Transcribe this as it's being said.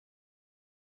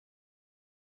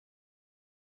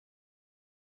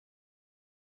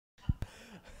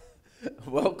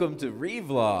Welcome to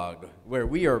Revlog, where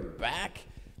we are back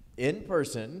in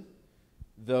person,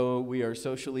 though we are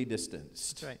socially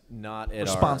distanced. That's right. Not at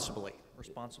Responsibly.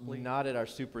 Not at our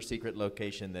super secret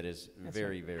location that is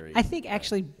very, very. I think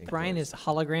actually Bryan is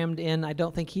hologrammed in. I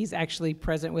don't think he's actually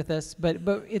present with us, but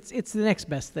it's the next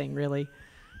best thing, really.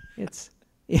 It's.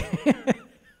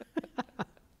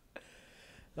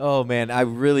 Oh man, I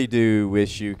really do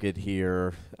wish you could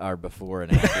hear our before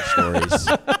and after stories.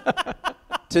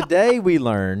 Today we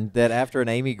learned that after an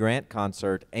Amy Grant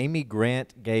concert, Amy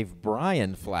Grant gave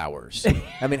Bryan flowers.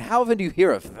 I mean, how often do you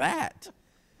hear of that?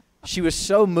 She was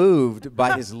so moved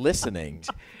by his listening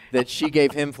that she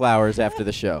gave him flowers after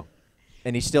the show,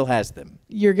 and he still has them.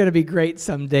 You're going to be great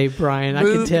someday, Bryan. I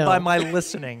can Moved tell. by my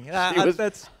listening.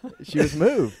 She was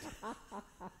moved.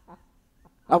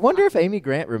 I wonder if Amy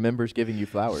Grant remembers giving you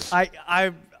flowers.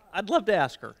 I'd love to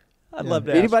ask her. I'd love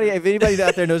to If ask her. anybody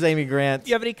out there knows Amy Grant, Do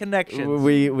you have any connections?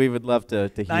 we would love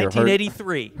to hear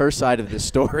 1983. her side of the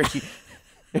story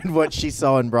and what she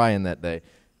saw in Bryan that day.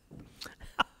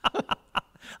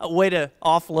 A way to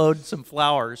offload some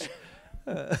flowers.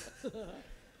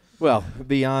 Well,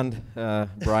 beyond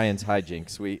Bryan's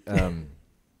hijinks,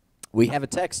 we have a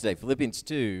text today, Philippians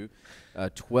 2,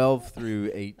 12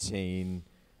 through 18.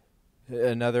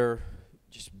 Another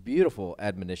just beautiful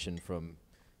admonition from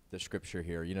the scripture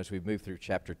here. You know, as we've moved through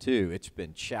chapter 2, it's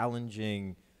been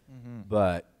challenging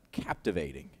but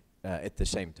captivating at the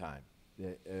same time.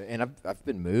 And I've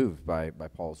been moved by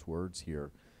Paul's words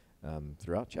here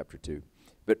throughout chapter 2.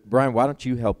 But Bryan, why don't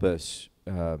you help us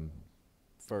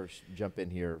first jump in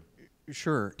here?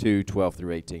 Sure. 2, 12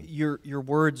 through 18. Your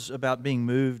words about being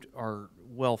moved are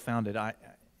well founded.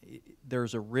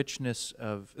 There's a richness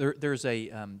of there's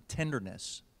a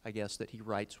tenderness, I guess, that he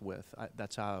writes with.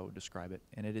 That's how I would describe it,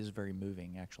 and it is very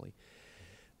moving, actually.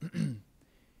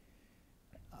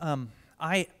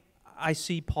 I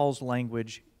see Paul's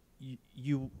language.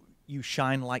 You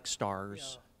shine like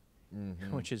stars,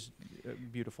 which is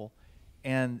beautiful,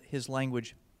 and his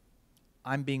language.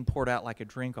 I'm being poured out like a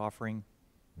drink offering,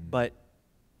 but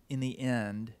in the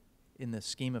end, in the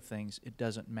scheme of things, it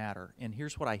doesn't matter. And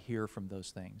here's what I hear from those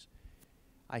things.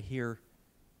 I hear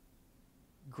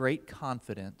great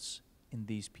confidence in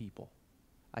these people.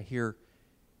 I hear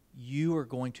you are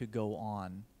going to go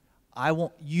on.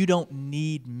 You don't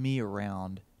need me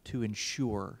around to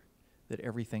ensure that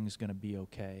everything's going to be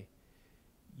okay.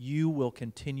 You will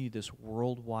continue this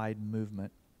worldwide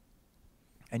movement,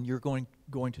 and you're going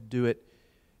to do it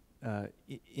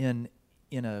in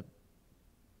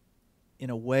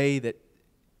a way that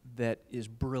is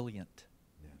brilliant.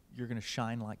 Yeah. You're going to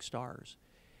shine like stars.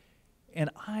 And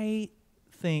I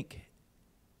think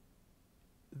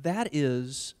that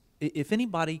is, if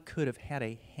anybody could have had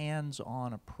a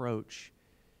hands-on approach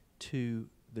to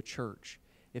the church,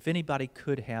 if anybody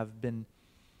could have been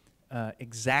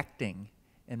exacting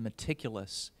and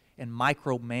meticulous and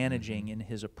micromanaging in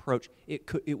his approach,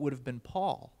 it would have been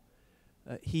Paul.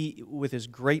 He, with his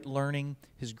great learning,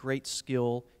 his great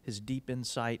skill, his deep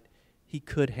insight, he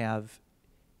could have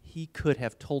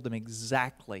told them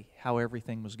exactly how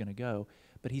everything was going to go.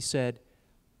 But he said,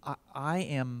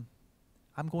 I'm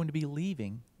going to be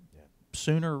leaving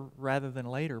sooner rather than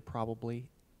later, probably,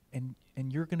 and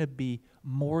you're going to be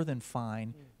more than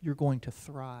fine. You're going to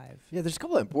thrive. Yeah, there's a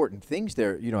couple of important things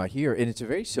there, I hear, and it's a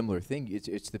very similar thing.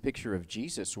 It's the picture of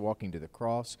Jesus walking to the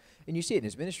cross, and you see it in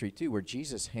his ministry, too, where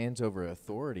Jesus hands over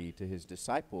authority to his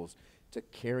disciples to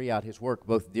carry out his work,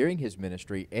 both during his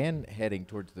ministry and heading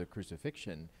towards the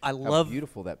crucifixion. How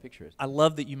beautiful that picture is. I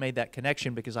love that you made that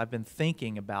connection, because I've been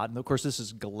thinking about, and of course this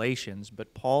is Galatians,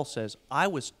 but Paul says, I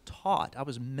was taught, I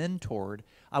was mentored,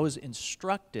 I was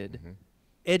instructed,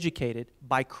 educated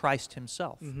by Christ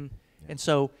himself. And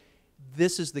so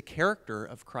this is the character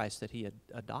of Christ that he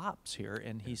adopts here,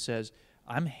 and he says,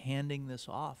 I'm handing this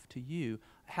off to you.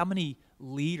 How many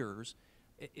leaders,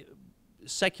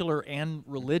 secular and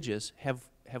religious, have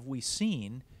we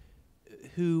seen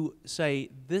who say,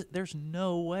 there's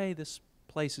no way this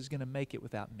place is going to make it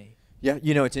without me? Yeah,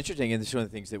 it's interesting, and this is one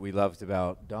of the things that we loved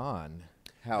about Don,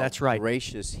 how That's right.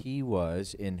 gracious he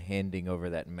was in handing over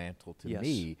that mantle to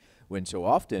me, when so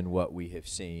often what we have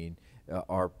seen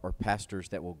are pastors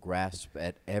that will grasp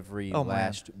at every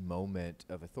last moment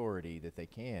of authority that they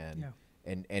can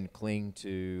and cling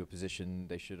to a position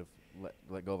they should have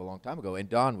let go of a long time ago. And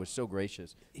Don was so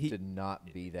gracious to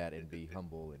not be that and be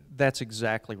humble. And that's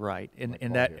exactly right.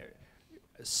 And that,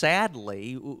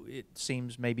 sadly, it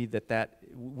seems maybe that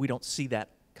we don't see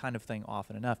that kind of thing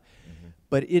often enough.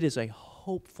 But it is a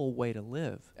hopeful way to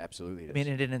live. Absolutely it is. I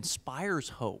mean, it inspires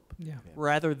hope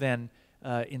rather than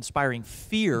inspiring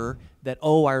fear that,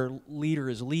 oh, our leader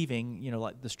is leaving,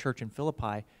 like this church in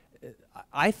Philippi.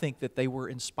 I think that they were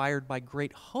inspired by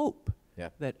great hope. Yeah.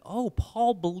 That, oh,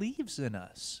 Paul believes in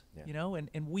us, Yeah.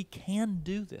 and we can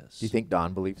do this. Do you think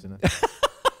Don believes in us?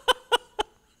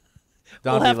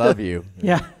 Don, We'll we have love to- you.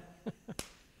 Yeah.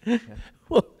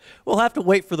 We'll have to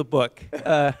wait for the book.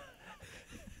 The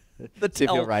See if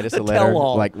he'll write us the a letter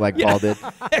tell-all. like Yeah. Paul did.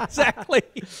 Exactly.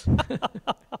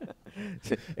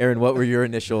 Aaron, what were your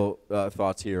initial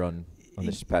thoughts here on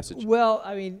this passage? Well,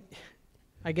 I mean,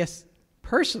 I guess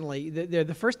personally,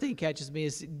 the first thing that catches me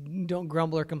is don't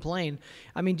grumble or complain.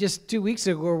 I mean, just 2 weeks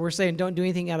ago, we're saying don't do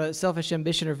anything out of selfish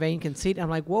ambition or vain conceit. I'm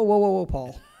like, whoa,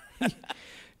 Paul.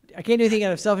 I can't do anything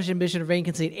out of selfish ambition or vain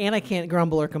conceit, and I can't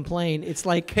grumble or complain. It's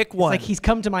like Pick one. It's like he's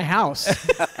come to my house.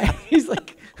 He's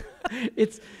like,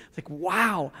 it's like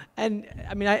wow. And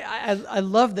I mean, I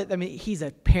love that. I mean, he's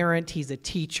a parent, he's a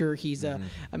teacher, he's a.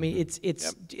 I mean, it's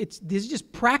these are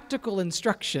just practical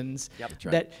instructions That's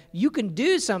right. that you can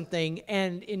do something,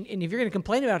 and if you're going to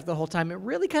complain about it the whole time, it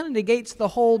really kind of negates the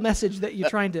whole message that you're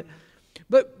trying to.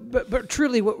 But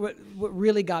truly, what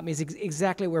really got me is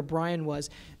exactly where Bryan was.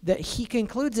 That he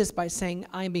concludes this by saying,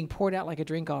 "I am being poured out like a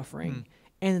drink offering,"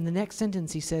 and in the next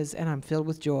sentence he says, "And I'm filled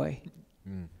with joy."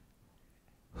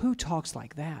 Who talks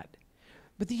like that?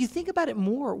 But you think about it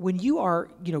more when you are,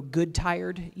 good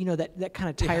tired. That kind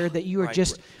of tired that you are right.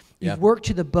 just. Yeah. You've worked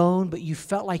to the bone, but you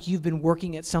felt like you've been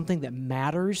working at something that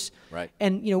matters. Right.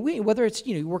 And whether it's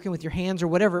working with your hands or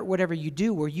whatever you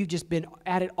do, where you've just been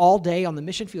at it all day on the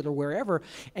mission field or wherever,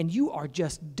 and you are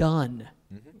just done.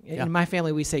 Yeah. In my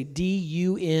family, we say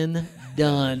D-U-N,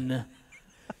 done.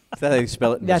 Is that how you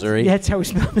spell it in Missouri? That's how we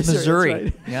spell Missouri. Missouri.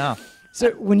 That's right. Yeah. So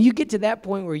when you get to that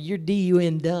point where you're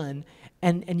D-U-N done,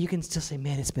 and you can still say,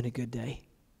 man, it's been a good day.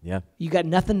 Yeah. You got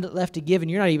nothing left to give, and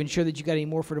you're not even sure that you got any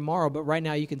more for tomorrow. But right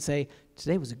now, you can say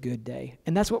today was a good day,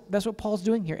 and that's what Paul's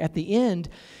doing here. At the end,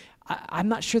 I'm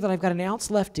not sure that I've got an ounce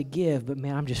left to give, but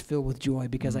man, I'm just filled with joy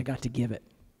because I got to give it.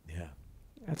 Yeah.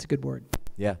 That's a good word.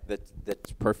 Yeah,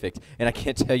 that's perfect. And I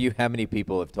can't tell you how many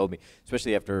people have told me,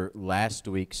 especially after last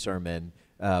week's sermon,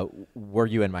 were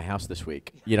you in my house this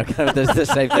week? Kind of the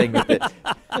same thing with it.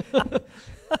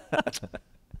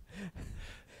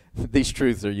 These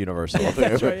truths are universal. Yeah,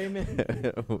 that's right. Amen.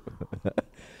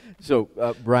 So,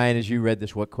 Bryan, as you read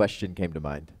this, what question came to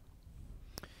mind?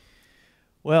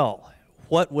 Well,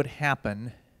 what would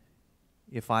happen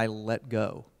if I let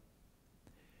go?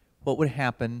 What would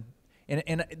happen?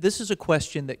 And this is a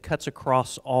question that cuts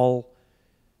across all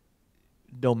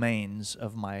domains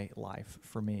of my life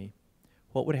for me.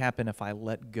 What would happen if I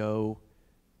let go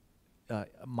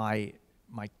my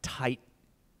tight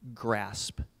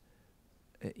grasp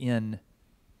in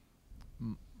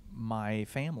my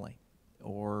family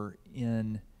or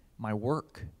in my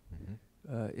work,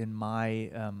 in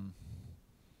my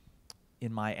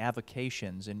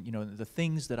avocations, and the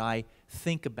things that I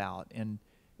think about and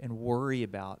worry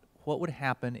about? What would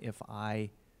happen if I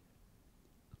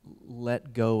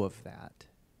let go of that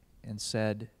and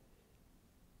said,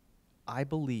 I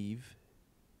believe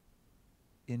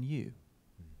in you?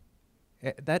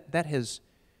 That has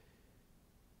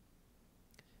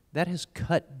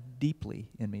cut deeply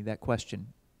in me, that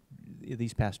question,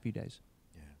 these past few days.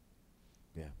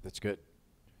 Yeah, that's good.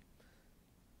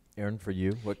 Aaron, for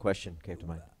you, what question came to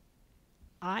mind?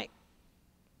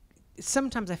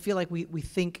 Sometimes I feel like we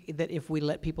think that if we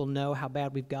let people know how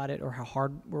bad we've got it or how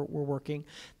hard we're working,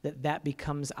 that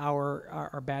becomes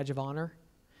our badge of honor.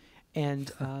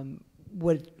 And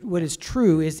what is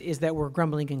true is that we're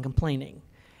grumbling and complaining.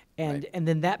 And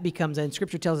then that becomes, and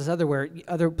Scripture tells us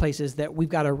other places that we've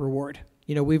got a reward.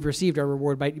 We've received our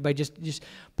reward by just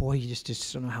boy, you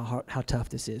just don't know how tough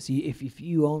this is. If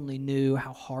you only knew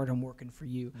how hard I'm working for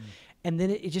you. And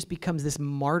then it just becomes this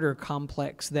martyr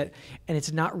complex and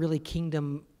it's not really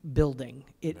kingdom building.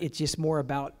 It's just more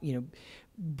about,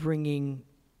 bringing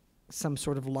some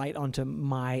sort of light onto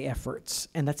my efforts.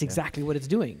 And that's exactly what it's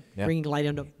doing. Yeah. Bringing light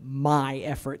onto my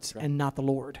efforts and not the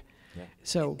Lord. Yeah.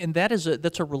 So, And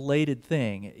that's a related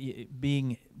thing,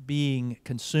 being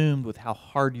consumed with how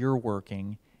hard you're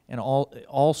working, and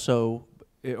also,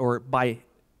 or by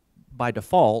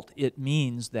default, it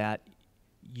means that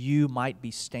you might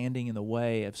be standing in the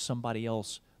way of somebody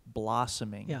else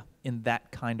blossoming in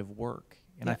that kind of work.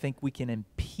 And I think we can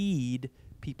impede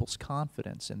people's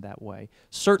confidence in that way.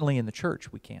 Certainly in the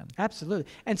church we can. absolutely.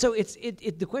 And so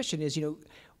the question is,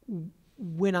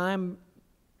 when I'm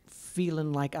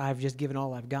feeling like I've just given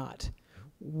all I've got,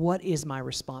 what is my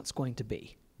response going to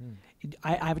be?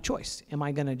 I have a choice. Am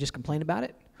I going to just complain about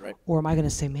it? Right. Or am I going to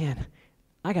say, man,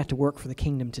 I got to work for the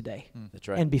kingdom today That's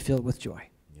right. and be filled with joy?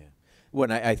 Yeah. When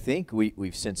I think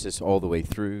we've sensed this all the way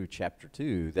through chapter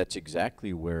 2, that's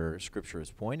exactly where Scripture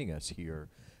is pointing us here.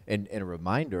 And a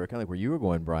reminder, kind of like where you were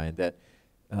going, Brian, that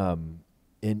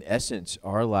in essence,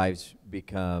 our lives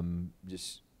become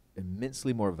just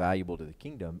immensely more valuable to the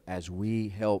kingdom as we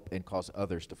help and cause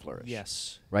others to flourish.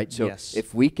 Yes. Right? So Yes.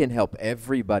 if we can help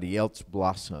everybody else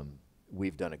blossom,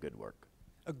 we've done a good work.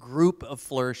 A group of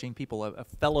flourishing people, a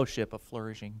fellowship of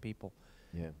flourishing people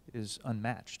Yeah. is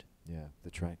unmatched. Yeah,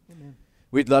 that's right. Amen.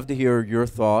 We'd love to hear your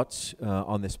thoughts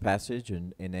on this passage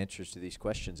and answers to these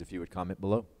questions if you would comment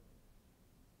below.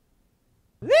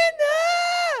 Linda!